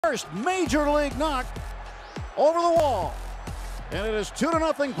First major league knock over the wall, and it is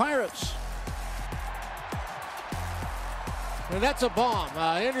 2-0 Pirates. And that's a bomb.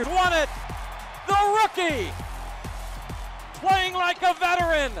 Andrews won it. The rookie, playing like a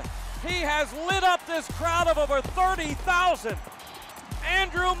veteran. He has lit up this crowd of over 30,000.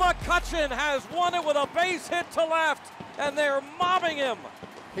 Andrew McCutchen has won it with a base hit to left, and they're mobbing him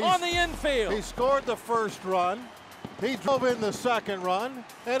on the infield. He scored the first run. He drove in the second run,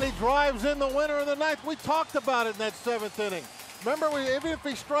 and he drives in the winner in the ninth. We talked about it in that seventh inning. Remember, even if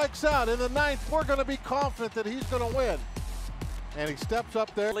he strikes out in the ninth, we're going to be confident that he's going to win. And he steps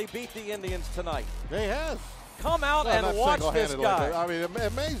up there. He beat the Indians tonight. He has. Come out and watch this guy. I mean,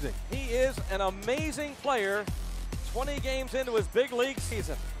 amazing. He is an amazing player. 20 games into his big league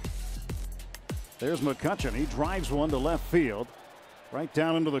season. There's McCutchen. He drives one to left field. Right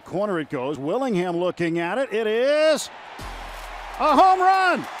down into the corner it goes. Willingham looking at it. It is a home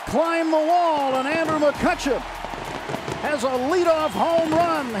run. Climb the wall, and Andrew McCutchen has a leadoff home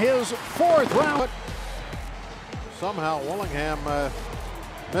run, his fourth round. Somehow Willingham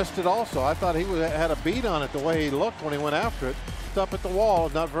missed it also. I thought he had a beat on it the way he looked when he went after it. It's up at the wall,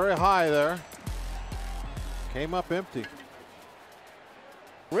 not very high there. Came up empty.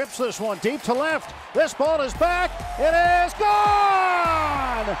 Rips this one deep to left. This ball is back. It is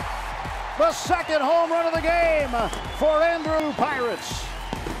gone! The second home run of the game for Andrew Pirates.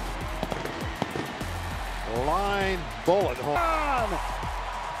 Line bullet home.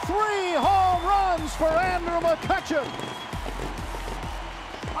 3 home runs for Andrew McCutchen.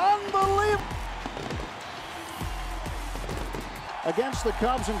 Unbelievable. Against the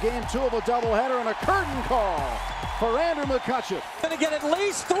Cubs in game 2 of a doubleheader, and a curtain call for Andrew McCutchen. Going to get at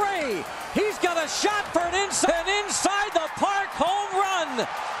least 3. He's got a shot for an inside the park home run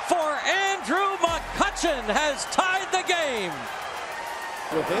for Andrew McCutchen has tied the game.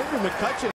 With Andrew McCutchen